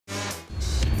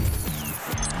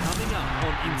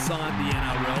inside the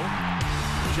NRL.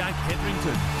 Jack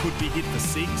Hetherington could be hit for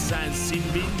 6 as sin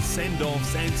bins,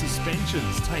 send-offs and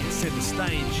suspensions take centre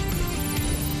stage.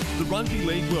 The rugby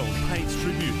league world pays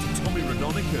tribute to Tommy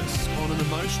Raudonikis on an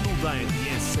emotional day at the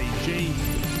SCG.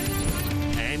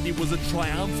 And it was a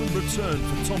triumphant return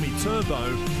for Tommy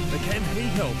Turbo, but can he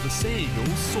help the Sea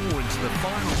Eagles soar into the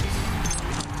finals?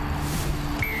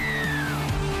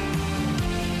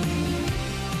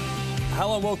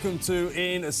 Hello and welcome to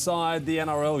Inside the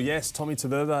NRL. Yes, Tommy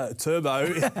Turbo, Tommy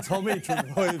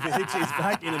Trbojevic is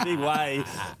back in a big way.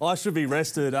 I should be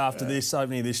rested after this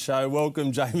opening of this show.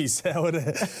 Welcome, Jamie Soward,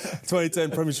 2010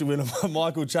 Premiership winner,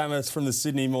 Michael Chammas from the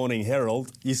Sydney Morning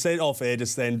Herald. You said off air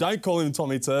just then, don't call him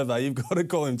Tommy Turbo, you've got to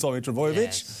call him Tommy Trbojevic.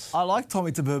 Yes. I like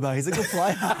Tommy Turbo, he's a good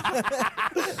player.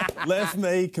 Left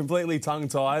me completely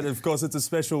tongue-tied. Of course, it's a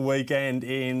special weekend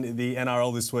in the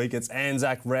NRL this week. It's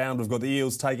Anzac round. We've got the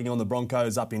Eels taking on the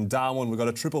Broncos up in Darwin. We've got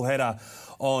a triple header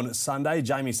on Sunday.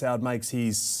 Jamie Soward makes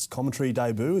his commentary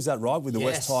debut, is that right, with the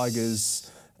West Tigers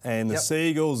and the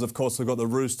Sea Eagles. Of course, we've got the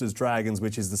Roosters Dragons,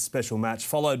 which is the special match,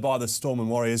 followed by the Storm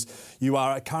and Warriors. You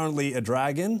are currently a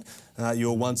Dragon.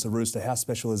 You were once a Rooster. How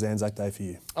special is Anzac Day for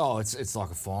you? Oh, it's like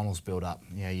a finals build-up.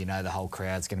 You know the whole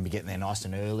crowd's going to be getting there nice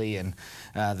and early, and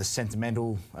the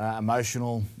sentimental,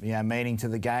 emotional, meaning to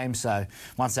the game. So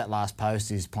once that last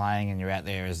post is playing and you're out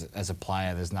there as a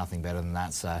player, there's nothing better than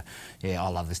that. So I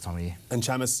love this time of year. And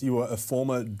Chammas, you were a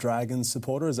former Dragons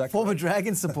supporter, is that correct? Former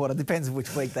Dragons supporter. Depends on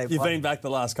which week they play. You've been back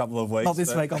the last couple of weeks. Not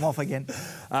this week. I'm off again.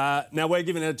 Now we're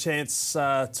giving a chance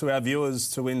to our viewers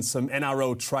to win some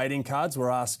NRL trading cards. We're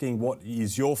asking what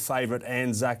is your favourite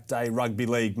Anzac Day Rugby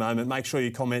League moment. Make sure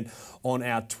you comment on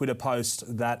our Twitter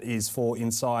post. That is for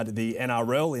Inside the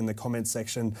NRL in the comments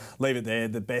section. Leave it there.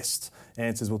 The best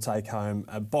answers will take home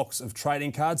a box of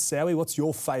trading cards. Sowie, what's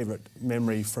your favourite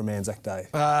memory from Anzac Day?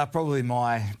 Probably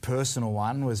my personal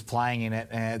one was playing in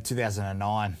it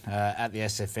 2009 at the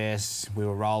SFS. We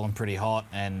were rolling pretty hot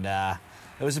and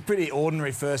it was a pretty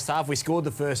ordinary first half. We scored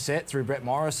the first set through Brett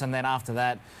Morris, and then after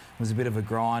that it was a bit of a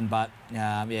grind. But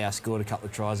I scored a couple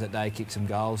of tries that day, kicked some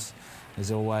goals. It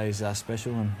was always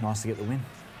special and nice to get the win.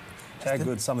 How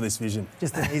good some of this vision?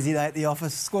 Just an easy day at the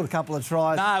office. Scored a couple of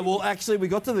tries. No, well, actually, we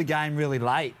got to the game really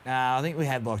late. I think we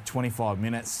had like 25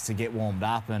 minutes to get warmed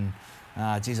up, and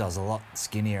I was a lot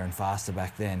skinnier and faster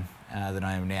back then than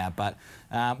I am now. But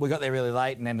we got there really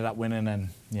late and ended up winning, and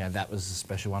that was a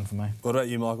special one for me. What about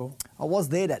you, Michael? I was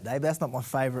there that day, but that's not my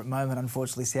favourite moment,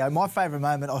 unfortunately. So my favourite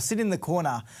moment, I was sitting in the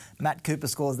corner. Matt Cooper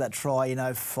scores that try,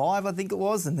 5, I think it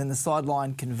was, and then the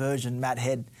sideline conversion, Matt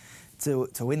Head to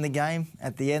win the game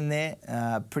at the end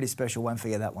there. Pretty special, won't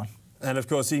forget that one. And, of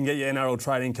course, you can get your NRL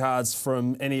trading cards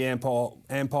from any Ampol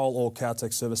or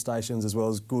Caltex service stations, as well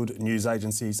as good news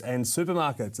agencies and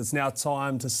supermarkets. It's now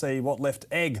time to see what left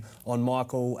egg on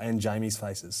Michael and Jamie's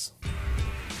faces.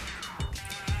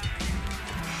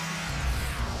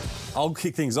 I'll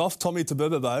kick things off. Tommy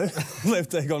Turbo,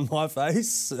 left egg on my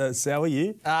face. Sowie,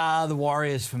 you? The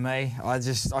Warriors for me.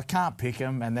 I can't pick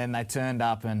them, and then they turned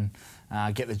up and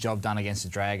get the job done against the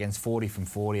Dragons. 40 from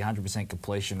 40, 100%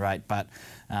 completion rate. But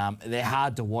they're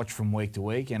hard to watch from week to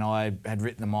week, and I had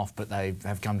written them off, but they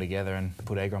have come together and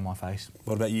put egg on my face.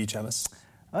 What about you, Chammas?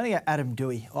 I think Adam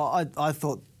Dewey. I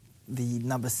thought the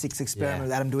number 6 experiment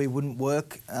with Adam Dewey wouldn't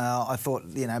work. I thought,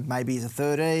 maybe he's a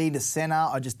 13, a centre.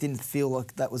 I just didn't feel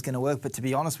like that was going to work. But to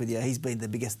be honest with you, he's been the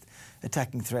biggest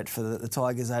attacking threat for the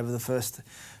Tigers over the first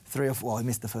 3 or 4. Well, he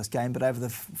missed the first game, but over the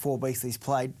 4 weeks that he's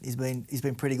played, he's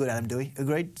been pretty good. Adam Dewey,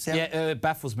 agreed? Sam? Yeah, it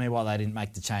baffles me why they didn't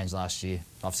make the change last year.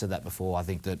 I've said that before. I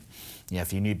think that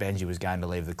if you knew Benji was going to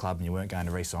leave the club and you weren't going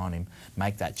to re-sign him,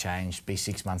 make that change. Be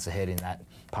 6 months ahead in that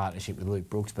partnership with Luke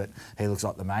Brooks, but he looks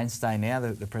like the mainstay now.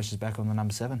 The pressure's back on the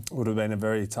number 7. Would have been a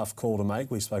very tough call to make.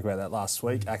 We spoke about that last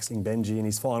week, axing Benji in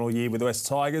his final year with the West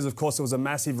Tigers. Of course, it was a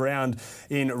massive round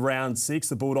in round 6.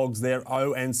 The Bulldogs there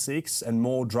 0-6, and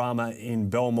more drama in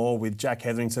Belmore with Jack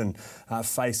Hetherington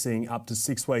facing up to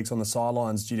 6 weeks on the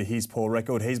sidelines due to his poor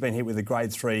record. He's been hit with a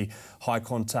grade 3 high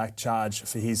contact charge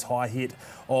for his high hit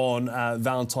on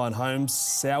Valentine Holmes.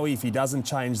 Sowie, if he doesn't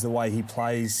change the way he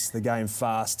plays the game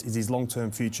fast, is his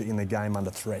long-term future in the game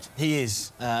under threat? He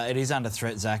is. It is under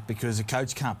threat, Zach, because the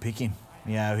coach can't pick him.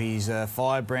 He's a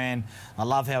firebrand. I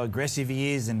love how aggressive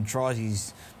he is and tries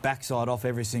his backside off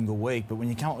every single week. But when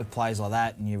you come up with plays like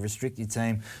that and you restrict your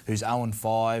team, who's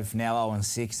 0-5, now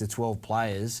 0-6 to 12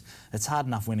 players, it's hard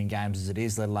enough winning games as it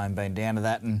is, let alone being down to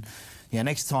that. And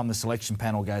next time the selection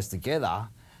panel goes together,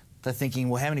 they're thinking,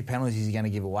 well, how many penalties is he going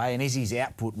to give away? And is his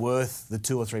output worth the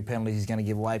 2 or 3 penalties he's going to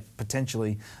give away,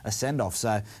 potentially a send-off?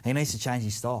 So he needs to change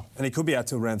his style. And he could be out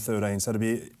till round 13, so it'll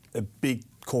be a big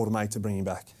call to make to bring him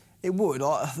back. It would.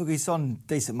 Look, he's on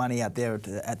decent money out there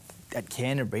at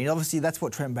Canterbury. And obviously, that's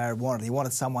what Trent Barrett wanted. He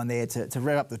wanted someone there to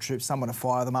rev up the troops, someone to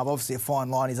fire them up. Obviously, a fine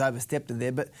line. He's overstepped it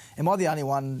there. But am I the only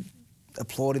one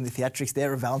applauding the theatrics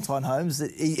there of Valentine Holmes?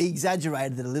 He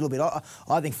exaggerated it a little bit.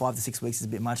 I think 5 to 6 weeks is a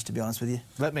bit much, to be honest with you.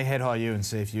 Let me head high you and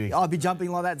see if you... I'd be jumping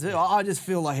like that too. I just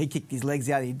feel like he kicked his legs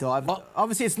out, he dived.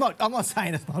 Obviously, it's not... I'm not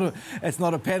saying it's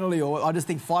not a penalty. I just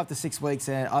think 5 to 6 weeks,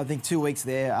 and I think 2 weeks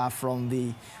there are from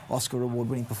the Oscar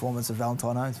award-winning performance of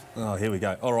Valentine Holmes. Oh, here we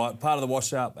go. All right, part of the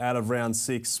wash-up out of round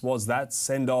 6 was that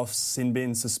send-offs, sin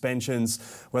bin, suspensions,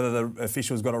 whether the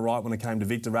officials got it right when it came to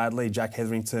Victor Radley, Jack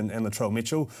Hetherington and Latrell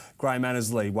Mitchell. Graham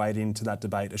Annesley weighed into that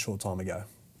debate a short time ago.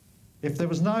 If there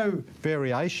was no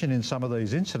variation in some of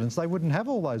these incidents, they wouldn't have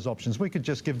all those options. We could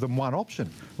just give them one option,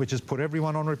 which is put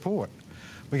everyone on report.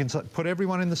 We can put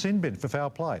everyone in the sin bin for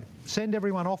foul play. Send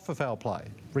everyone off for foul play,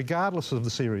 regardless of the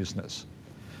seriousness.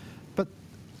 But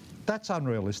that's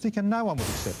unrealistic, and no one would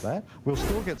accept that. We'll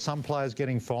still get some players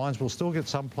getting fines. We'll still get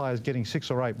some players getting 6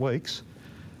 or 8 weeks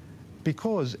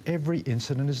because every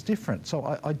incident is different.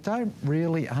 So I don't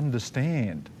really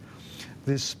understand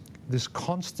this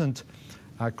constant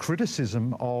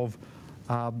criticism of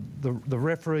the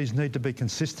referees need to be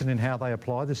consistent in how they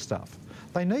apply this stuff.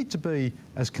 They need to be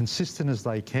as consistent as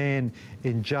they can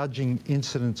in judging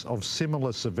incidents of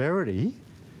similar severity,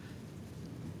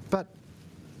 but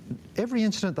every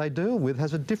incident they deal with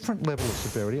has a different level of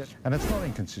severity, and it's not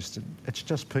inconsistent. It's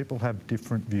just people have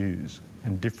different views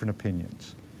and different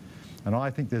opinions. And I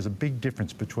think there's a big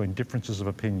difference between differences of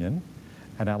opinion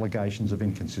and allegations of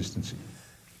inconsistency.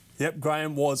 Yep,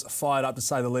 Graham was fired up, to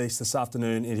say the least, this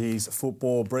afternoon in his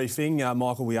football briefing.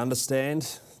 Michael, we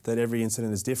understand that every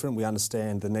incident is different. We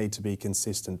understand the need to be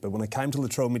consistent. But when it came to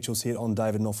Latrell Mitchell's hit on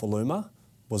David Nofaluma,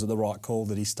 was it the right call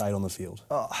that he stayed on the field?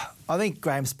 I think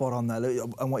Graham's spot on, though,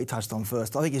 and what he touched on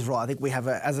first. I think he's right. I think we have,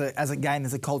 as a game,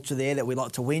 there's a culture there that we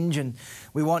like to whinge, and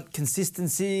we want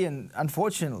consistency, and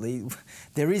unfortunately,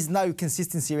 there is no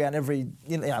consistency around every...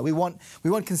 we want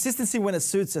consistency when it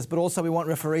suits us, but also we want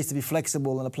referees to be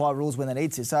flexible and apply rules when they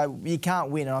need to. So you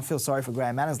can't win, and I feel sorry for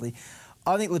Graham Annesley.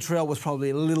 I think Latrell was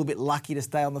probably a little bit lucky to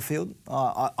stay on the field.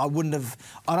 I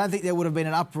don't think there would have been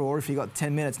an uproar if he got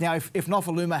 10 minutes. Now, if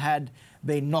Nofaluma had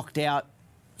been knocked out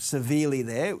severely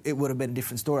there, it would have been a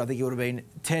different story. I think it would have been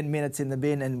 10 minutes in the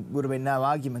bin and would have been no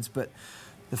arguments. But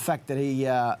the fact that he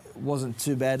wasn't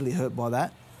too badly hurt by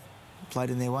that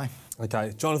played in their way.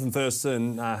 OK, Jonathan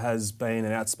Thurston has been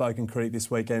an outspoken critic this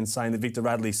weekend, saying that Victor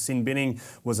Radley's sin binning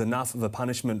was enough of a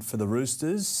punishment for the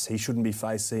Roosters. He shouldn't be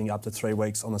facing up to 3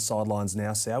 weeks on the sidelines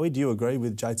now. Sowie, do you agree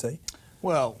with JT?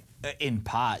 Well, in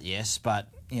part, yes, but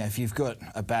if you've got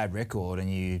a bad record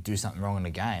and you do something wrong in the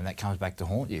game, that comes back to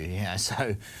haunt you.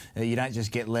 So you don't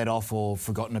just get let off or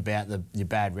forgotten about your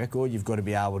bad record. You've got to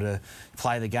be able to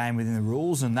play the game within the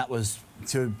rules, and that was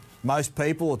to most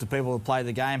people, or to people who play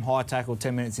the game, high tackle,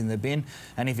 10 minutes in the bin.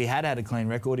 And if he had a clean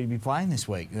record, he'd be playing this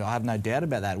week. I have no doubt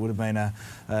about that. It would have been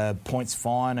a points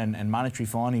fine and monetary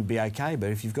fine. He'd be OK. But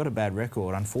if you've got a bad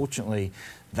record, unfortunately,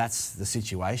 that's the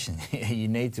situation. You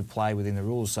need to play within the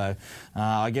rules. So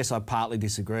I guess I partly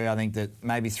disagree. I think that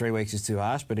maybe 3 weeks is too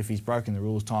harsh, but if he's broken the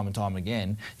rules time and time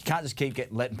again, you can't just keep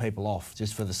letting people off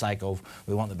just for the sake of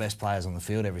we want the best players on the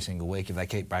field every single week if they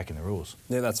keep breaking the rules.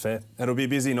 Yeah, that's fair. It'll be a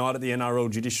busy night at the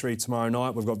NRL Judiciary tomorrow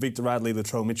night. We've got Victor Radley,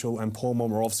 Latrell Mitchell and Paul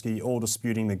Momirovski all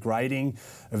disputing the grading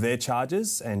of their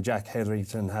charges, and Jack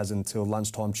Hetherington has until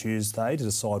lunchtime Tuesday to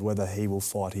decide whether he will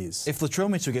fight his. If Latrell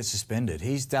Mitchell gets suspended,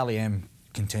 his Dally M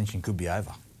contention could be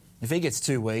over. If he gets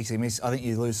 2 weeks, I think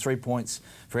you lose 3 points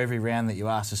for every round that you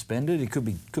are suspended. It could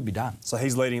be done. So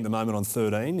he's leading at the moment on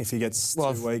 13. If he gets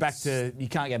 2 weeks, you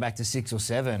can't get back to 6 or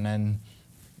 7 and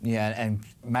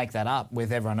make that up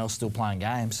with everyone else still playing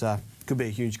games. So it could be a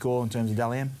huge call in terms of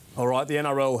Dally M. All right, the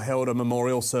NRL held a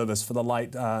memorial service for the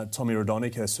late Tommy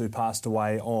Raudonikis, who passed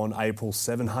away on April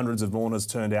 7. Hundreds of mourners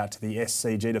turned out to the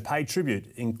SCG to pay tribute.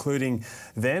 Including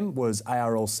them was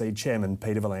ARLC Chairman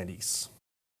Peter V'landys.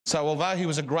 So although he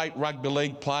was a great rugby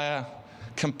league player,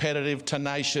 competitive,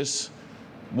 tenacious,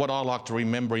 what I like to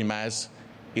remember him as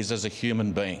is as a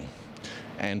human being.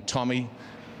 And Tommy,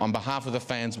 on behalf of the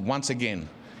fans, once again,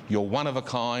 you're one of a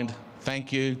kind.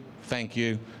 Thank you, thank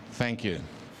you, thank you.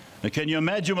 Now, can you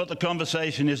imagine what the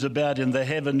conversation is about in the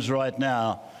heavens right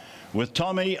now, with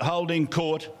Tommy holding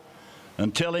court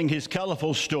and telling his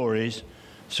colourful stories,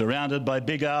 surrounded by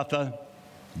Big Arthur,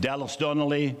 Dallas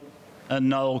Donnelly and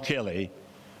Noel Kelly,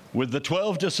 with the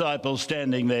 12 disciples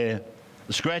standing there,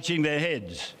 scratching their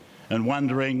heads and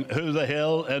wondering who the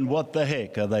hell and what the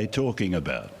heck are they talking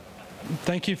about.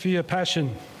 Thank you for your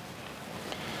passion,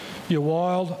 your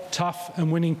wild, tough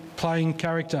and winning playing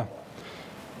character.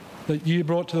 that you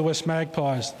brought to the West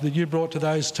Magpies, that you brought to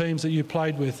those teams that you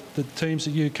played with, the teams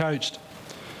that you coached.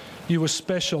 You were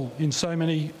special in so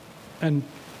many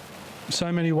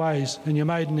ways, and you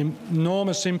made an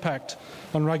enormous impact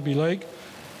on rugby league,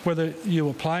 whether you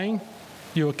were playing,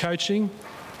 you were coaching,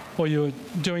 or you were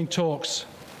doing talks.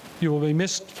 You will be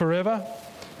missed forever,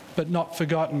 but not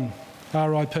forgotten.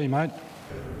 R.I.P., mate.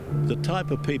 The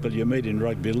type of people you meet in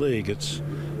rugby league, it's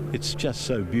just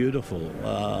so beautiful.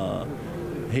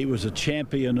 He was a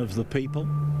champion of the people,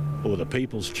 or the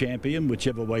people's champion,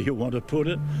 whichever way you want to put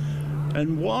it.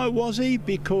 And why was he?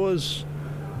 Because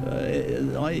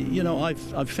I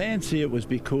fancy it was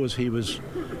because he was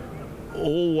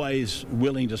always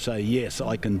willing to say, yes,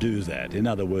 I can do that. In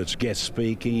other words, guest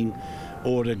speaking,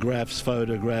 autographs,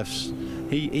 photographs.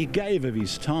 He gave of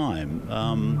his time,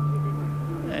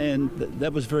 and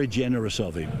that was very generous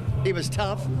of him. He was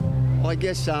tough. I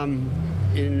guess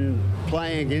in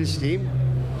playing against him,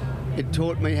 it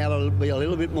taught me how to be a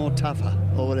little bit more tougher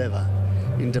or whatever,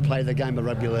 and to play the game of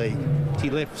rugby league. He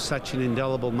left such an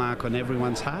indelible mark on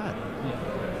everyone's heart.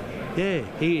 Yeah,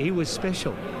 he was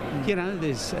special. You know,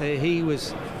 he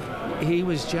was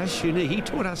just unique. He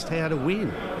taught us how to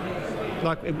win.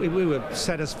 Like, we were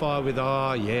satisfied with,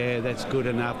 oh, yeah, that's good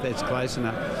enough, that's close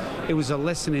enough. It was a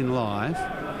lesson in life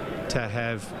to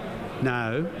have,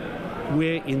 no,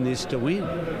 we're in this to win.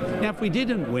 Now, if we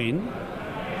didn't win,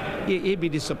 he'd be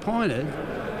disappointed.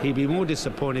 He'd be more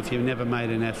disappointed if you never made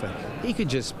an effort. He could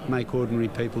just make ordinary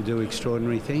people do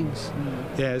extraordinary things.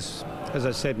 Yeah, as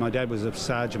I said, my dad was a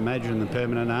sergeant major in the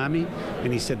Permanent Army,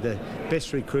 and he said the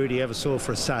best recruit he ever saw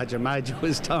for a sergeant major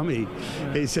was Tommy.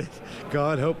 He said,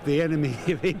 God help the enemy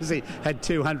if he had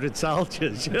 200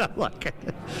 soldiers, you know, like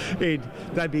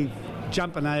they'd be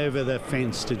jumping over the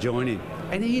fence to join him.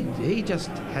 And he just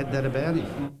had that about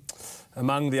him.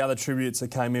 Among the other tributes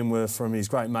that came in were from his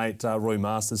great mate Roy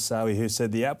Masters, Sowie, who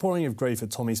said the outpouring of grief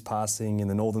at Tommy's passing in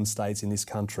the northern states in this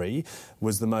country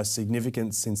was the most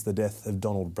significant since the death of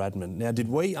Donald Bradman. Now, did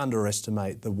we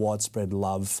underestimate the widespread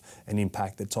love and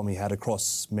impact that Tommy had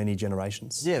across many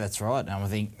generations? Yeah, that's right. I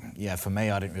think, for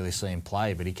me, I didn't really see him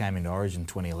play, but he came into Origin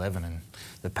 2011 and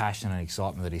the passion and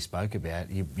excitement that he spoke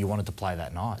about, you wanted to play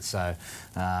that night. So,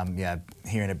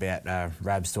 hearing about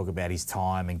Rabs talk about his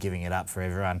time and giving it up for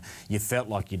everyone, you felt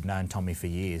like you'd known Tommy for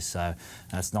years. So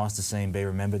it's nice to see him be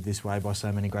remembered this way by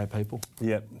so many great people.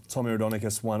 Yep, Tommy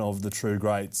Raudonikis, one of the true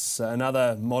greats.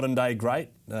 Another modern-day great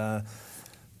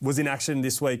was in action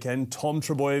this weekend, Tom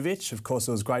Trbojevic. Of course,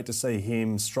 it was great to see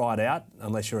him stride out,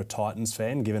 unless you're a Titans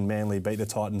fan, given Manly beat the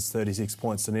Titans 36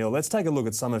 points to nil. Let's take a look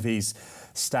at some of his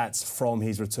stats from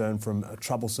his return from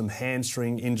troublesome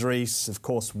hamstring injuries. Of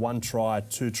course, 1 try,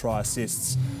 2 try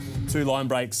assists, 2 line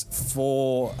breaks,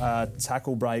 4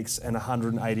 tackle breaks and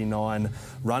 189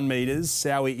 run metres.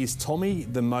 Sowie, is Tommy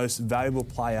the most valuable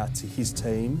player to his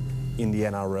team in the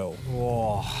NRL?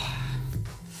 Oh.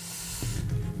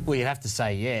 Well, you'd have to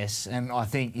say yes, and I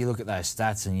think you look at those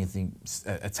stats and you think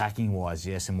attacking-wise,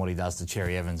 yes, and what he does to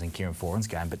Cherry Evans and Kieran Foran's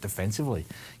game, but defensively,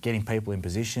 getting people in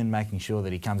position, making sure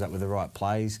that he comes up with the right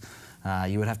plays,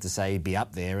 you would have to say he'd be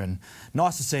up there, and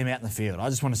nice to see him out in the field.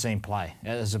 I just want to see him play.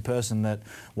 As a person that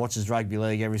watches rugby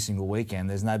league every single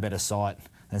weekend, there's no better sight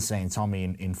than seeing Tommy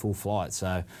in full flight.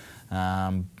 So,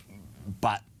 does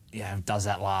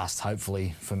that last,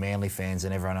 hopefully, for Manly fans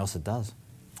and everyone else it does.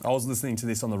 I was listening to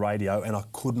this on the radio and I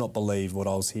could not believe what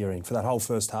I was hearing. For that whole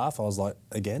first half, I was like,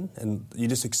 again? And you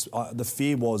just the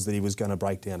fear was that he was going to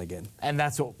break down again. And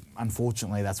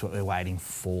unfortunately, that's what we're waiting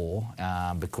for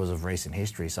because of recent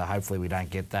history. So hopefully we don't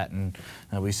get that and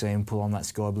we see him pull on that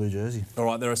sky blue jersey. All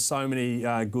right, there are so many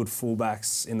good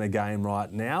fullbacks in the game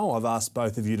right now. I've asked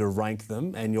both of you to rank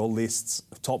them and your lists,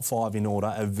 top 5 in order,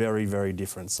 are very, very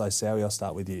different. So, Sowie, I'll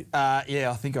start with you.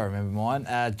 I think I remember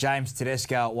mine. James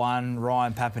Tedesco at 1,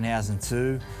 Ryan Pappenhausen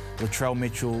 2, Latrell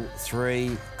Mitchell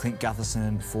 3, Clint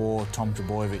Gutherson 4, Tom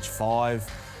Trbojevic 5,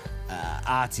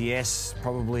 RTS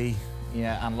probably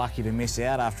unlucky to miss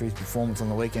out after his performance on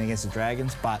the weekend against the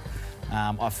Dragons, but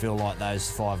I feel like those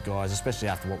 5 guys, especially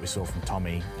after what we saw from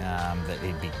Tommy, that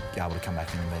he'd be able to come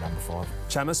back in and be number 5.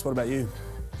 Chammas, what about you?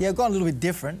 Yeah, I've gone a little bit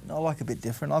different. I like a bit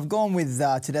different. I've gone with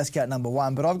Tedesco at number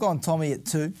 1, but I've gone Tommy at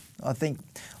 2. I think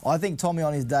Tommy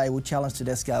on his day will challenge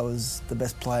Tedesco as the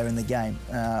best player in the game.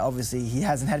 Obviously, he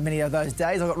hasn't had many of those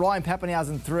days. I've got Ryan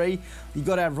Pappenhausen 3. You've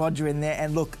got to have Roger in there.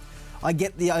 And look, I'm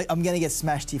going to get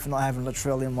smashed here for not having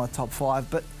Latrell in my top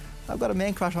 5, but I've got a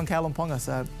man crush on Kalen Ponga,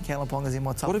 so Kalen Ponga's in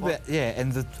my top 5. What about,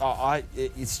 and I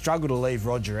struggle to leave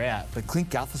Roger out, but Clint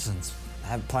Gutherson's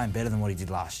playing better than what he did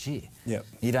last year. Yep.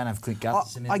 You don't have Clint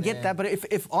Gutherson in I get there. that,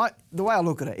 but the way I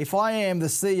look at it, if I am the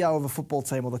CEO of a football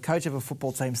team or the coach of a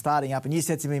football team starting up, and you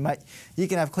said to me, mate, you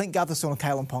can have Clint Gutherson or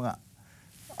Kalen Ponga,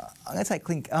 I'm going to take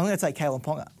Kalen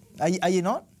Ponga. Are you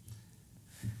not?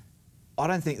 I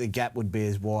don't think the gap would be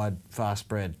as wide, far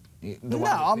spread. No,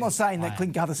 I'm not saying that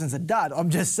Clint Gutherson's a dud. I'm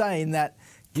just saying that.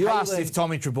 You asked if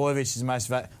Tommy Trbojevic is the most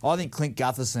valuable. I think Clint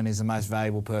Gutherson is the most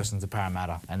valuable person to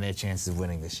Parramatta and their chances of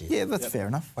winning this year. Yeah, that's fair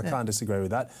enough. I can't disagree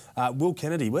with that. Will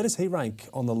Kennedy, where does he rank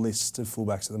on the list of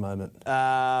fullbacks at the moment?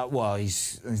 Well,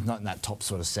 he's not in that top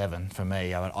sort of 7 for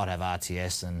me. I'd have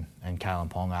RTS and Kalen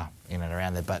Ponga in and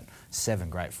around there, but 7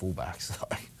 great fullbacks.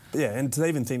 Yeah, and to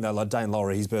even think that, like Dane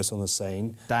Laurie, he's burst on the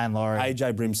scene. Dane Laurie.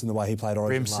 AJ Brimson, the way he played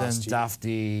Origin last year.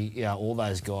 Dufty, all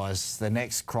those guys. The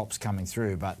next crop's coming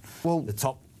through, but the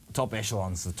top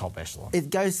echelon's the top echelon.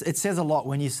 It says a lot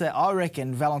when you say, I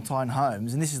reckon Valentine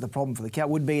Holmes, and this is the problem for the Cat,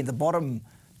 would be in the bottom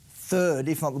third,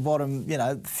 if not the bottom,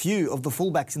 few of the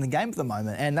fullbacks in the game at the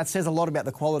moment. And that says a lot about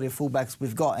the quality of fullbacks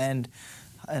we've got. And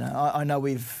I know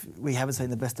we haven't seen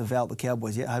the best of Val, the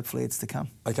Cowboys yet. Hopefully it's to come.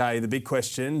 Okay, the big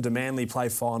question, do Manly play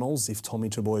finals if Tommy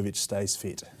Trbojevic stays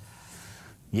fit?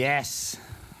 Yes.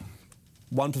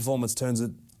 One performance turns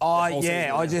it...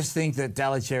 I just think that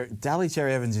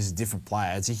Cherry Evans is a different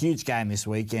player. It's a huge game this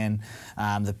weekend.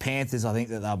 The Panthers, I think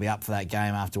that they'll be up for that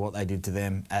game after what they did to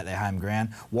them at their home ground.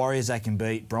 Warriors they can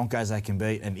beat, Broncos they can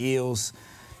beat, and Eels,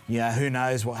 who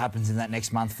knows what happens in that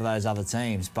next month for those other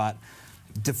teams. But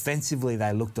defensively,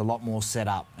 they looked a lot more set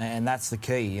up, and that's the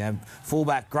key.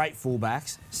 Great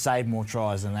fullbacks save more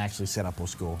tries than they actually set up or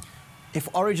score. If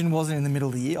Origin wasn't in the middle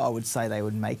of the year, I would say they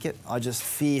would make it. I just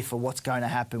fear for what's going to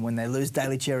happen when they lose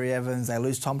Daly Cherry Evans, they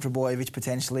lose Tom Trbojevic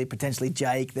potentially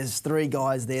Jake. There's 3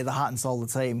 guys there, the heart and soul of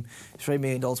the team. $3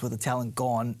 million worth of talent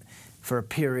gone for a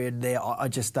period there. I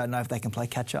just don't know if they can play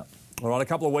catch-up. All right, a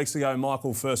couple of weeks ago,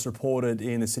 Michael first reported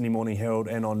in the Sydney Morning Herald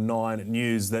and on 9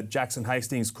 News that Jackson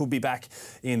Hastings could be back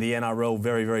in the NRL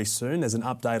very, very soon. There's an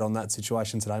update on that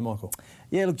situation today, Michael.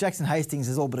 Yeah, look, Jackson Hastings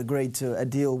has all but agreed to a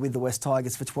deal with the West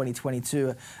Tigers for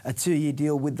 2022, a 2-year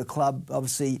deal with the club.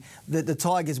 Obviously, the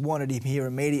Tigers wanted him here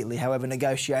immediately. However,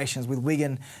 negotiations with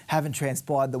Wigan haven't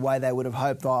transpired the way they would have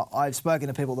hoped. I've spoken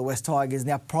to people at the West Tigers.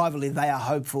 Now, privately, they are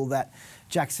hopeful that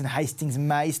Jackson Hastings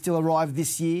may still arrive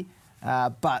this year,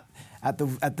 but at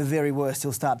the very worst,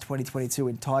 he'll start 2022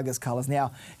 in Tigers colours.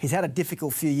 Now, he's had a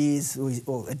difficult few years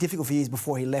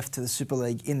before he left to the Super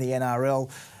League in the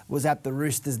NRL. Was at the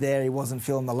Roosters there. He wasn't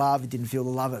feeling the love. He didn't feel the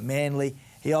love at Manly.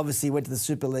 He obviously went to the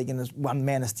Super League and has won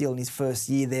Man of Steel in his first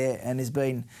year there, and has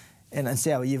been. And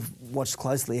Soward, you've watched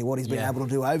closely what he's been able to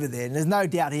do over there. And there's no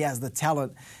doubt he has the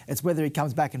talent. It's whether he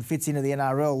comes back and fits into the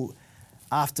NRL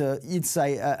after, you'd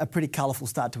say, a pretty colourful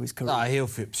start to his career. No, he'll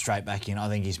fit straight back in. I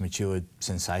think he's matured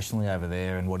sensationally over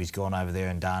there and what he's gone over there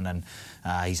and done, and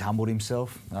he's humbled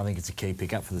himself. I think it's a key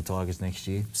pickup for the Tigers next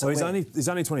year. So he's only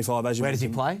 25, as you mentioned. Where does he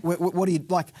play? What do you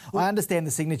like? I understand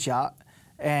the signature,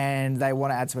 and they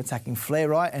want to add some attacking flair,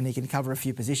 right? And he can cover a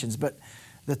few positions, but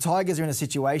the Tigers are in a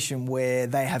situation where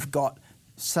they have got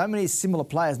so many similar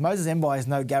players. Moses Mbye has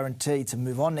no guarantee to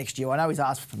move on next year. I know he's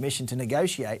asked for permission to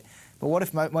negotiate, but what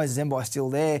if Moses Mbye is still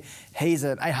there? He's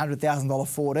an $800,000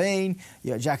 14.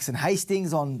 You know, Jackson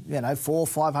Hastings on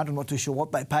 $400-500. I'm not too sure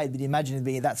what they paid, but you imagine it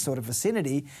being in that sort of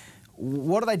vicinity.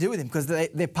 What do they do with him? Because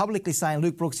they're publicly saying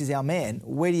Luke Brooks is our man.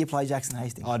 Where do you play Jackson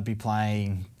Hastings? I'd be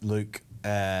playing Luke.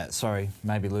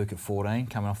 Maybe Luke at 14,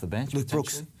 coming off the bench. Luke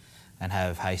Brooks. And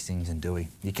have Hastings and Dewey.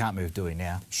 You can't move Dewey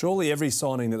now. Surely every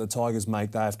signing that the Tigers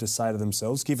make, they have to say to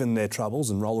themselves, given their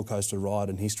troubles and rollercoaster ride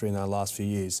and history in their last few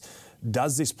years,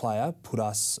 does this player put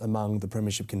us among the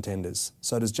premiership contenders?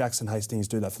 So does Jackson Hastings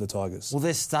do that for the Tigers? Well,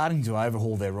 they're starting to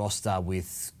overhaul their roster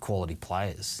with quality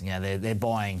players. You know, they're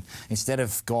buying, instead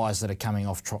of guys that are coming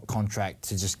off contract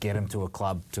to just get them to a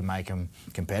club to make them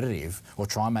competitive or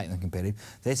try and make them competitive,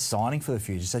 they're signing for the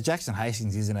future. So Jackson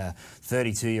Hastings isn't a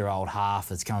 32-year-old half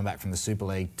that's coming back from the Super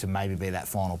League to maybe be that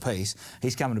final piece.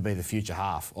 He's coming to be the future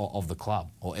half of the club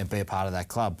or be a part of that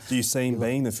club. Do you see him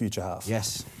being the future half?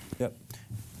 Yes. Yep.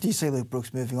 Do you see Luke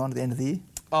Brooks moving on at the end of the year?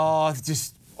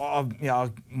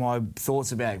 My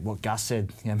thoughts about what Gus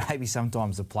said. Maybe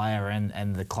sometimes the player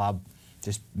and the club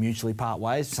just mutually part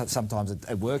ways. Sometimes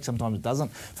it works, sometimes it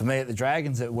doesn't. For me at the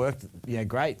Dragons, it worked.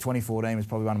 Great. 2014 was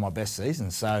probably one of my best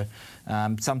seasons. So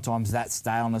sometimes that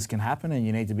staleness can happen, and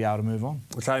you need to be able to move on.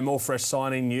 Okay, more fresh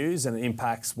signing news, and it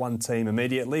impacts one team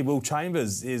immediately. Will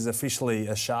Chambers is officially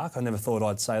a Shark. I never thought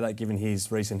I'd say that, given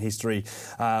his recent history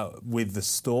with the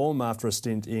Storm after a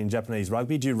stint in Japanese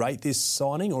rugby. Do you rate this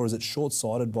signing, or is it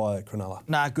short-sighted by Cronulla?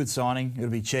 Nah, good signing. It'll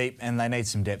be cheap, and they need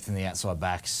some depth in the outside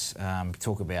backs.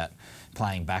 Talk about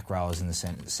playing back rowers in the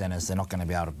centres, they're not going to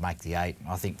be able to make the 8.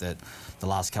 I think that the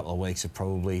last couple of weeks have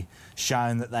probably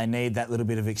shown that they need that little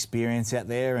bit of experience out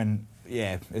there. And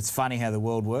yeah, it's funny how the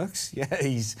world works. Yeah,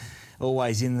 he's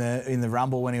always in the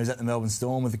rumble when he was at the Melbourne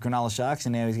Storm with the Cronulla Sharks,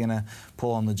 and now he's going to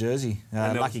pull on the jersey.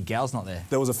 Lucky Gal's not there.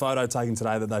 There was a photo taken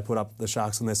today that they put up, the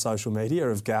Sharks, on their social media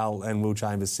of Gal and Will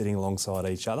Chambers sitting alongside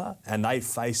each other, and they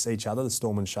face each other, the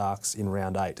Storm and Sharks, in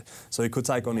round 8. So he could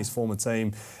take on his former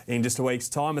team in just a week's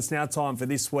time. It's now time for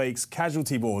this week's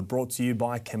Casualty Board, brought to you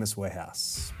by Chemist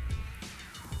Warehouse.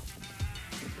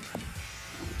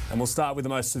 And we'll start with the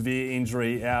most severe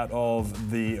injury out of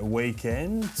the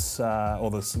weekend, or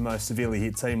the most severely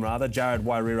hit team, rather. Jared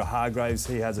Wairira-Hargraves,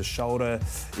 he has a shoulder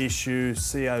issue.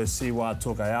 Sio Siwa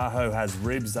Tokayaho has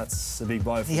ribs. That's a big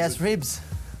blow. He has ribs.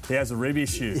 He has a rib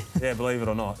issue. Yeah, believe it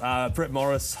or not. Brett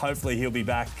Morris, hopefully he'll be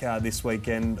back this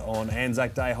weekend on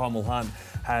Anzac Day. Hymel Hunt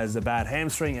has a bad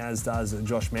hamstring, as does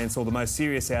Josh Mansell. The most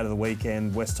serious out of the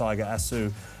weekend, West Tiger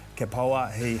Asu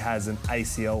Kepoa, he has an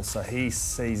ACL, so his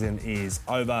season is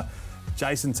over.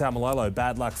 Jason Taumalolo,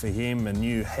 bad luck for him. A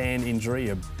new hand injury,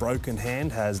 a broken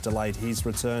hand, has delayed his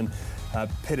return.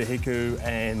 Peter Hiku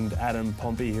and Adam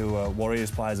Pompey, who are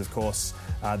Warriors players, of course,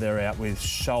 they're out with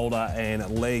shoulder and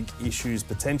leg issues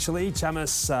potentially.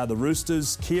 Chammas, the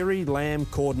Roosters, Keary, Lamb,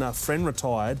 Cordner, Friend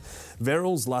retired.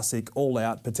 Verrills, Lussick, all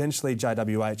out. Potentially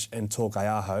JWH and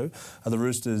Tokayaho. Are the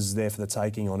Roosters there for the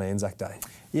taking on Anzac Day?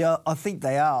 Yeah, I think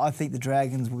they are. I think the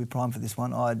Dragons will be primed for this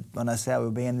one. I know Sal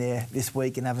will be in there this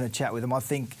week and having a chat with them. I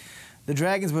think the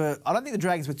Dragons were... I don't think the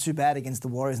Dragons were too bad against the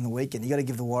Warriors on the weekend. You've got to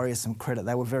give the Warriors some credit.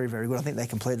 They were very, very good. I think they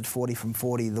completed 40 from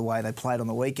 40 the way they played on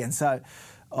the weekend. So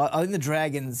I think the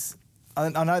Dragons...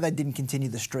 I know they didn't continue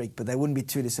the streak, but they wouldn't be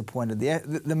too disappointed.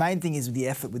 The main thing is the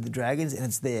effort with the Dragons, and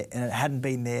it's there. And it hadn't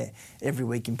been there every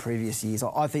week in previous years.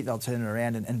 I think they'll turn it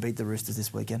around and beat the Roosters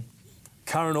this weekend.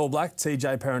 Current All Black,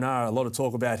 TJ Perenara, a lot of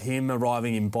talk about him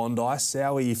arriving in Bondi.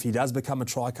 Sowie, if he does become a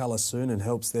tricolour soon and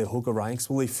helps their hooker ranks,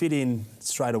 will he fit in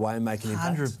straight away and make an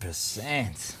impact?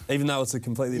 100%. Even though it's a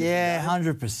completely different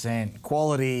game? 100%.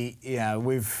 Quality,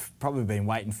 we've probably been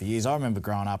waiting for years. I remember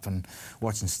growing up and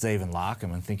watching Stephen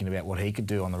Larkham and thinking about what he could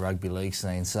do on the rugby league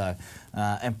scene. So,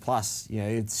 and plus,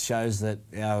 it shows that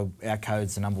our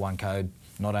code's the number one code,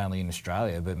 not only in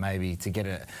Australia, but maybe to get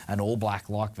an All Black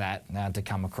like that to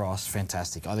come across,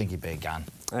 fantastic. I think he'd be a gun.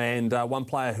 And one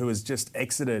player who has just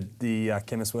exited the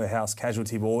Chemist Warehouse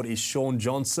casualty board is Shaun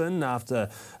Johnson after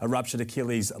a ruptured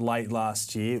Achilles late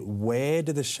last year. Where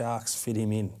do the Sharks fit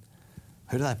him in?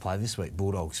 Who do they play this week?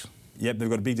 Bulldogs. Yep, they've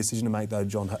got a big decision to make though,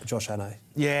 Josh Hannay.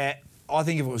 Yeah, I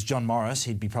think if it was John Morris,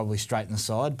 he'd be probably straight in the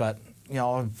side, but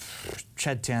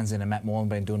Chad Townsend and Matt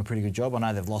Moreland have been doing a pretty good job. I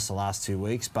know they've lost the last 2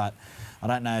 weeks, but I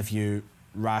don't know if you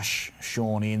rush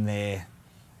Shaun in there.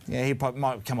 Yeah, he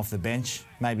might come off the bench,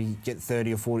 maybe get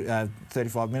 30 or 40,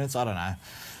 35 minutes. I don't know.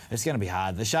 It's going to be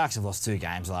hard. The Sharks have lost 2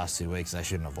 games the last 2 weeks. They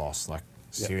shouldn't have lost.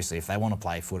 Seriously, if they want to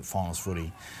play finals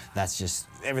footy, that's just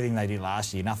everything they did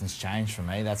last year. Nothing's changed for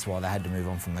me. That's why they had to move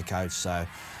on from the coach. So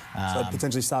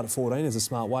potentially start at 14 is a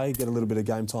smart way. Get a little bit of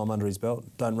game time under his belt.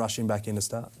 Don't rush him back in to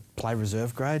start. Play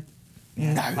reserve grade.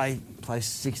 Yeah, play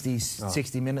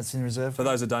 60 minutes in reserve. For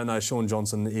those that don't know, Shaun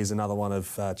Johnson is another one of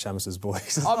Chammas's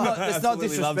boys. It's not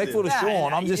disrespectful to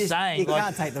Shaun. I'm just saying. You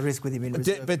can't take the risk with him in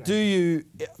reserve. But do you...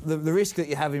 The risk that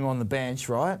you have him on the bench,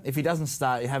 right? If he doesn't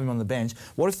start, you have him on the bench.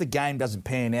 What if the game doesn't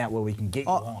pan out where we can get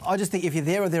you on? I just think if you're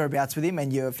there or thereabouts with him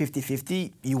and you're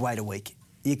 50-50, you wait a week.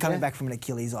 You're coming back from an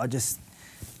Achilles.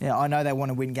 I know they want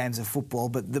to win games of football,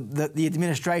 but the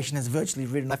administration has virtually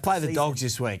written off the season. They play the Dogs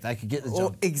this week. They could get the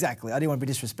job. Exactly. I didn't want to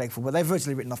be disrespectful, but they've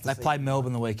virtually written off the season. They play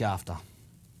Melbourne the week after.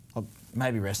 I'll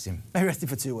maybe rest him. Maybe rest him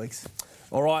for 2 weeks.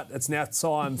 All right, it's now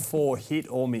time for Hit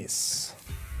or Miss.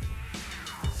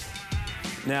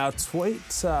 Now, a tweet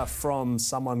from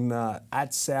someone at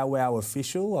Sowwow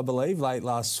Official, I believe, late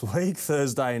last week,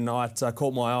 Thursday night,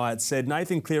 caught my eye. It said,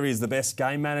 Nathan Cleary is the best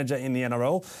game manager in the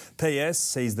NRL.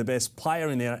 P.S. He's the best player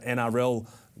in the NRL.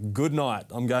 Good night.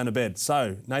 I'm going to bed.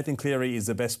 So, Nathan Cleary is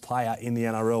the best player in the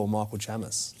NRL, Michael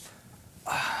Chammas.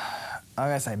 I'm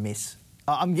going to say miss.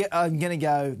 I'm going to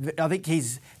go... I think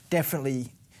he's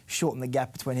definitely shortened the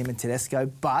gap between him and Tedesco,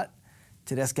 but...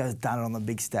 Tedesco's done it on the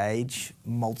big stage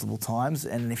multiple times,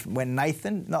 and when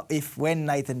Nathan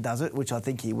does it, which I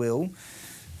think he will,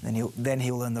 then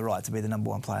he'll earn the right to be the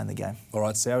number one player in the game. All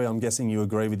right, Sari, I'm guessing you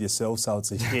agree with yourself, so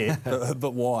it's a hit.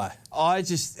 but why?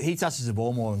 He touches the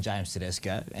ball more than James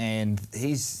Tedesco, and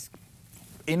he's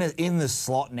in the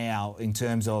slot now in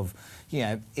terms of,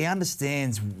 he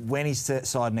understands when his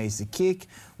side needs to kick,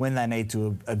 when they need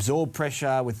to absorb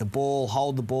pressure with the ball,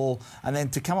 hold the ball, and then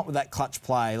to come up with that clutch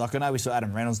play. Like, I know we saw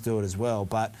Adam Reynolds do it as well,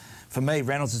 but for me,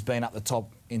 Reynolds has been up the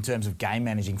top in terms of game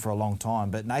managing for a long time,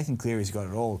 but Nathan Cleary's got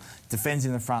it all. Defends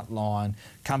in the front line,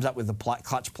 comes up with the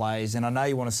clutch plays, and I know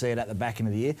you want to see it at the back end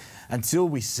of the year. Until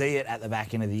we see it at the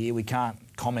back end of the year, we can't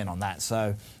comment on that.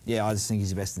 So, yeah, I just think he's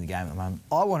the best in the game at the moment.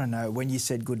 I want to know, when you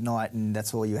said good night and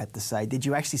that's all you had to say, did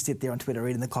you actually sit there on Twitter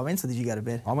reading the comments, or did you go to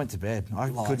bed? I went to bed. I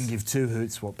couldn't give two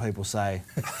hoots what people say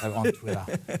on Twitter.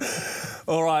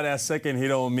 All right, our second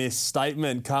hit or miss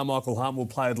statement. Carmichael Hunt will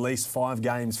play at least 5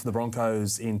 games for the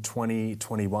Broncos in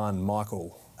 2021.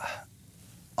 Michael?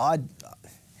 I'm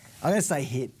going to say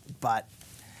hit, but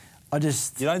I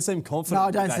just... You don't seem confident. No,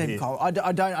 I don't seem confident.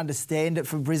 I don't understand it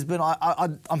for Brisbane.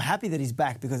 I'm happy that he's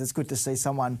back, because it's good to see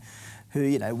someone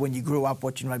who, when you grew up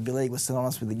watching rugby league was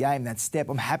synonymous with the game, that step.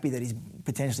 I'm happy that he's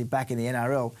potentially back in the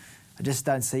NRL. I just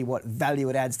don't see what value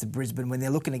it adds to Brisbane when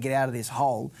they're looking to get out of this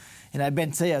hole.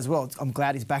 Ben Tia as well, I'm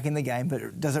glad he's back in the game,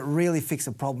 but does it really fix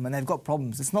a problem? And they've got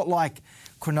problems. It's not like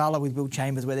Cronulla with Will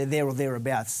Chambers where they're there or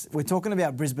thereabouts. We're talking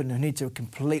about Brisbane who need to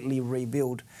completely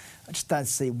rebuild. I just don't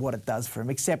see what it does for him,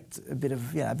 except a bit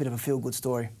of a feel-good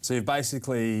story. So you've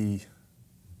basically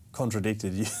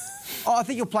contradicted you. I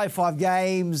think he'll play 5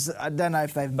 games. I don't know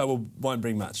if they've... But won't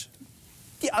bring much.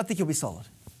 Yeah, I think he'll be solid.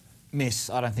 Miss,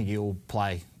 I don't think he'll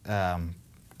play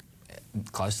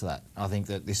close to that. I think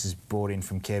that this is brought in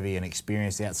from Kevy, an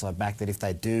experienced outside back, that if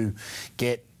they do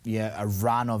get a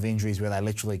run of injuries where they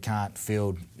literally can't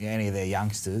field any of their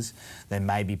youngsters, then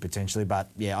maybe potentially. But,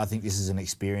 I think this is an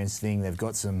experience thing. They've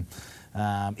got some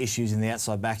issues in the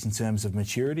outside backs in terms of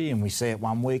maturity, and we see it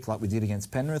one week like we did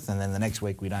against Penrith, and then the next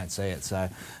week we don't see it. So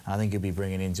I think he'll be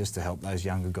bringing in just to help those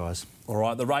younger guys. All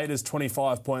right, the Raiders'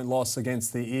 25-point loss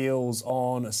against the Eels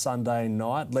on Sunday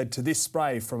night led to this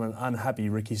spray from an unhappy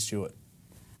Ricky Stewart.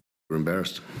 We're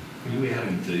embarrassed. Were we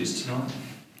having these tonight?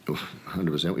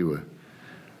 100% we were.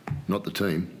 Not the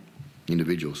team,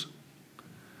 individuals.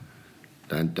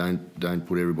 Don't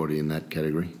put everybody in that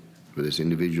category. But there's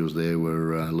individuals there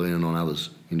we're leaning on others.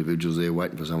 Individuals there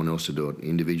waiting for someone else to do it.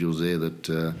 Individuals there that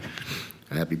are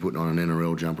happy putting on an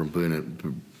NRL jumper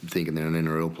and thinking they're an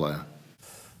NRL player.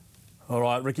 All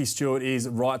right, Ricky Stewart is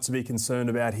right to be concerned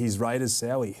about his Raiders,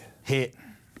 Sowie. Hit.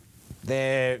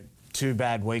 They're 2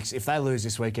 bad weeks. If they lose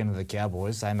this weekend to the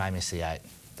Cowboys, they may miss the 8.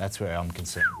 That's where I'm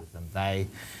concerned with them.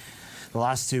 The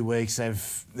last 2 weeks,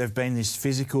 they've been this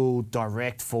physical,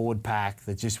 direct forward pack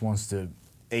that just wants to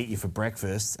eat you for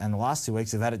breakfast, and the last 2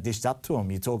 weeks they've had it dished up to them.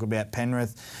 You talk about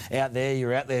Penrith out there,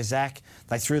 you're out there, Zach.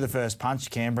 They threw the first punch,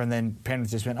 Canberra, and then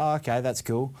Penrith just went, oh, OK, that's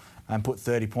cool, and put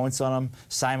 30 points on them.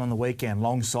 Same on the weekend,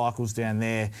 long cycles down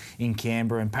there in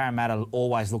Canberra, and Parramatta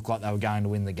always looked like they were going to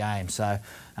win the game. So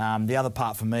the other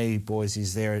part for me, boys,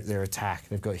 is their attack.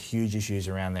 They've got huge issues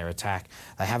around their attack.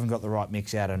 They haven't got the right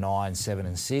mix out of 9, 7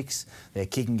 and 6. Their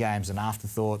kicking game's an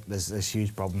afterthought. There's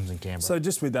huge problems in Canberra. So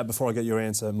just with that, before I get your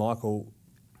answer, Michael,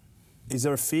 is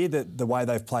there a fear that the way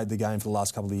they've played the game for the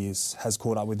last couple of years has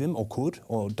caught up with them, or could,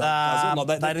 or does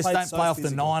it? They just don't play off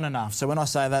the 9 enough. So when I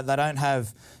say that, they don't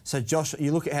have... So, Josh,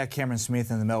 you look at how Cameron Smith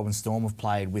and the Melbourne Storm have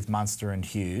played with Munster and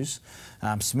Hughes.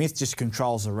 Smith just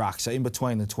controls the ruck. So in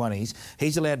between the 20s,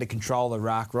 he's allowed to control the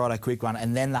ruck, right, a quick one,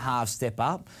 and then the halves step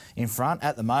up in front.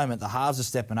 At the moment, the halves are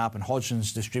stepping up and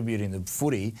Hodgson's distributing the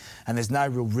footy, and there's no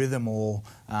real rhythm or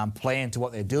plan to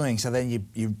what they're doing. So then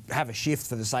you have a shift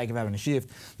for the sake of having a shift,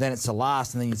 then it's the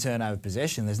last, and then you turn over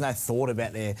possession. There's no thought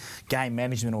about their game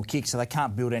management or kick, so they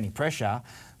can't build any pressure.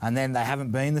 And then they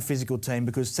haven't been the physical team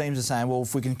because teams are saying, well,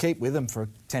 if we can keep with them for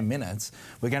 10 minutes,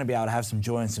 we're going to be able to have some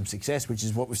joy and some success, which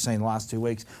is what we've seen the last 2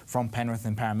 weeks from Penrith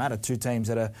and Parramatta, 2 teams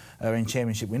that are in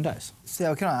championship windows.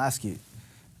 Sal, can I ask you,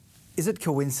 is it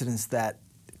coincidence that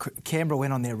Canberra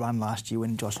went on their run last year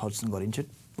when Josh Hodgson got injured?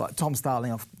 Like Tom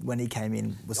Starling, when he came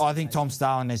in... I think Tom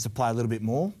Starling needs to play a little bit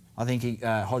more. I think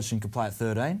Hodgson could play at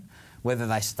 13. Whether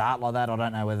they start like that, I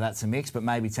don't know whether that's a mix, but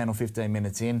maybe 10 or 15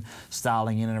 minutes in,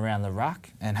 Starling in and around the ruck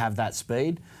and have that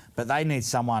speed. But they need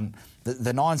someone...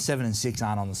 The 9, 7 and 6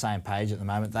 aren't on the same page at the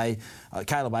moment.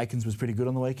 Caleb Aikens was pretty good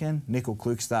on the weekend. Nickel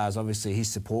Klukstar is obviously his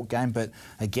support game. But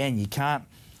again, you can't...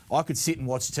 I could sit and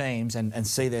watch teams and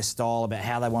see their style about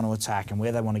how they want to attack and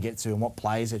where they want to get to and what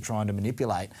plays they're trying to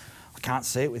manipulate. I can't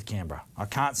see it with Canberra. I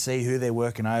can't see who they're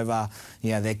working over,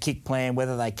 their kick plan,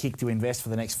 whether they kick to invest for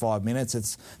the next 5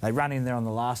 minutes. They run in there on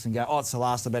the last and go, oh, it's the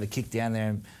last, I better kick down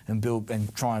there and build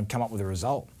and try and come up with a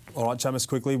result. All right, Chammas,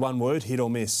 quickly, one word, hit or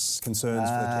miss, concerns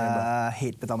for Canberra?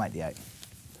 Hit, but they'll make the 8.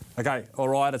 Okay, all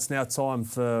right, it's now time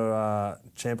for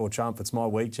Champ or Chump. It's my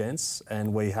week, gents,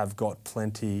 and we have got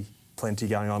plenty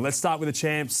going on. Let's start with the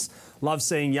champs. Love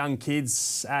seeing young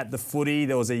kids at the footy.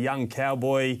 There was a young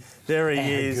cowboy. There he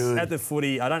is at the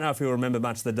footy. I don't know if he'll remember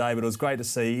much of the day, but it was great to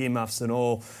see earmuffs and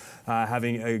all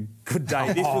having a good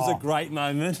day. This was a great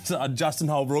moment. Justin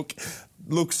Holbrook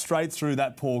looked straight through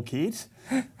that poor kid.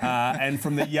 And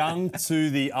from the young to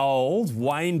the old,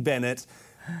 Wayne Bennett.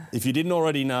 If you didn't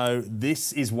already know,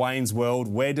 this is Wayne's world.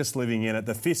 We're just living in it.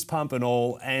 The fist pump and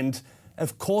all. And,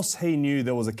 of course, he knew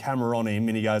there was a camera on him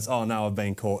and he goes, oh, no, I've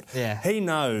been caught. Yeah. He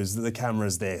knows that the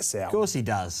camera's there, Sal. Of course he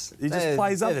does. He just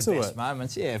plays up to it. They're the best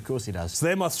moments. Yeah, of course he does. So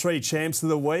they're my 3 champs of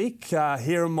the week.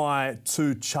 Here are my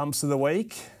 2 chumps of the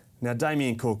week. Now,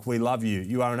 Damien Cook, we love you.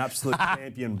 You are an absolute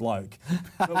champion bloke.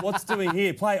 But what's doing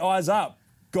here? Play eyes up.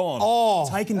 Gone. Oh.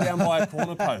 Taken down by a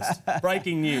corner post.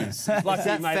 Breaking news. Lucky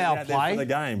he made it out there for the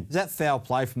game. Is that foul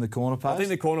play from the corner post? I think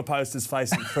the corner post is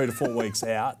facing 3 to 4 weeks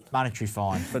out. Monetary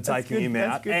fine. For taking him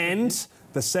out. And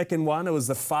the second one, it was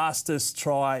the fastest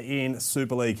try in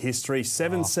Super League history.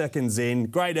 7 seconds in.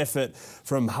 Great effort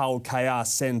from Hull KR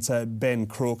centre Ben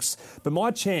Crooks. But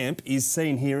my champ is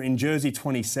seen here in jersey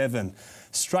 27.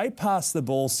 Straight past the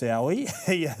ball, Sowie.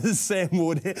 He has Sam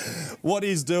Wood. What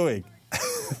he's doing.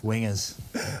 Wingers.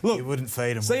 Look, you wouldn't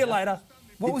feed him. See you later.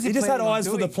 What was he just had eyes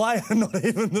for the player, not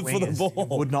even for the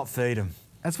ball. Would not feed him.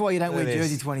 That's why you don't wear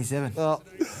jersey 27. Well,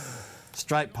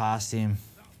 straight past him.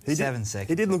 7 seconds.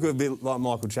 He did look a bit like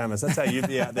Michael Chammas. That's how you'd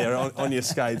be out there on your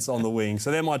skates on the wing. So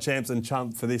they're my champs and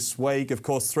chump for this week. Of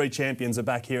course, 3 champions are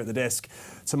back here at the desk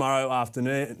tomorrow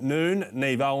afternoon.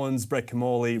 Neve Owens, Brett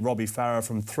Camorley, Robbie Farah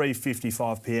from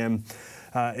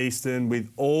 3:55pm Eastern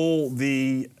with all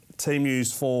the team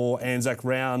news for Anzac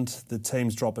round. The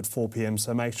teams drop at 4 p.m,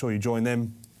 so make sure you join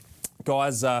them.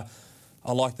 Guys, I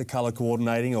like the colour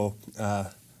coordinating or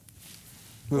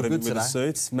whatever with the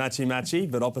suits.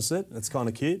 Matchy, but opposite. It's kind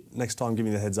of cute. Next time, give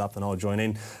me the heads up and I'll join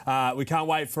in. We can't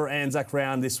wait for Anzac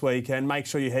round this weekend. Make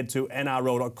sure you head to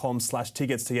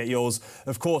nrl.com/tickets to get yours.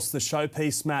 Of course, the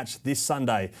showpiece match this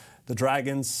Sunday, the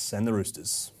Dragons and the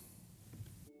Roosters.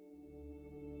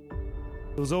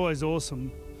 It was always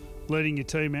awesome leading your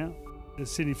team out at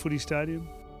Sydney Footy Stadium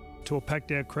to a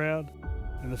packed-out crowd,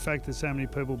 and the fact that so many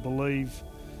people believe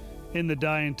in the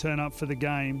day and turn up for the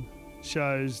game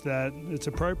shows that it's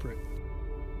appropriate.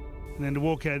 And then to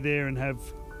walk out there and have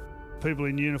people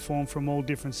in uniform from all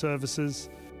different services,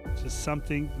 just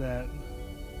something that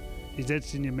is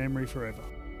etched in your memory forever.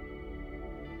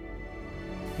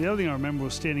 The other thing I remember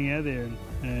was standing out there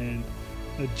and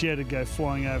a jet would go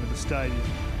flying over the stadium.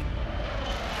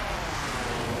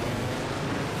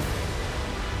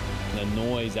 The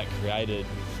noise that created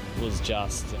was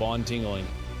just spine-tingling.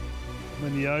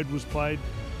 When the ode was played,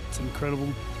 it's incredible.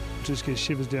 Just gets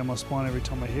shivers down my spine every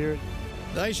time I hear it.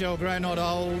 They shall grow not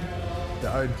old.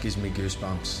 The ode gives me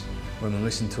goosebumps. When I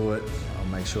listen to it,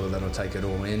 I'll make sure that I'll take it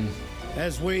all in.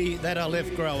 As we that are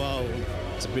left grow old.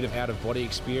 It's a bit of out-of-body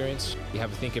experience. You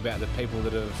have to think about the people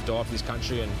that have died for this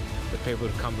country and the people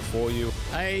that have come before you.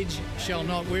 Age shall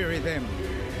not weary them.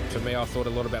 For me, I thought a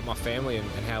lot about my family and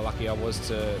how lucky I was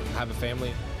to have a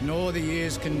family. Nor the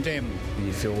years condemn.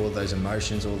 You feel all those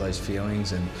emotions, all those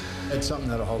feelings, and it's something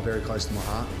that I hold very close to my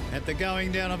heart. At the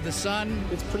going down of the sun.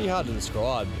 It's pretty hard to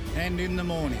describe. And in the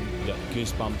morning. You got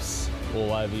goosebumps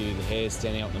all over you, the hair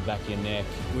standing up in the back of your neck.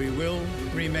 We will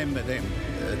remember them.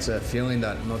 It's a feeling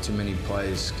that not too many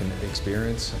players can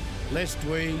experience. Lest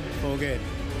we forget.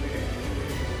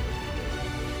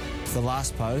 The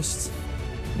last post,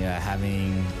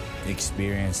 having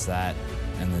experienced that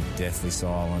and the deathly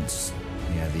silence,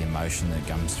 the emotion that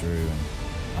comes through, and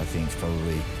I think it's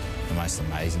probably the most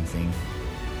amazing thing.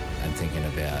 And thinking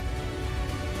about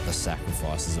the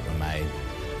sacrifices that were made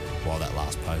while that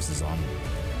last post is on.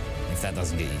 If that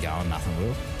doesn't get you going, nothing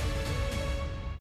will.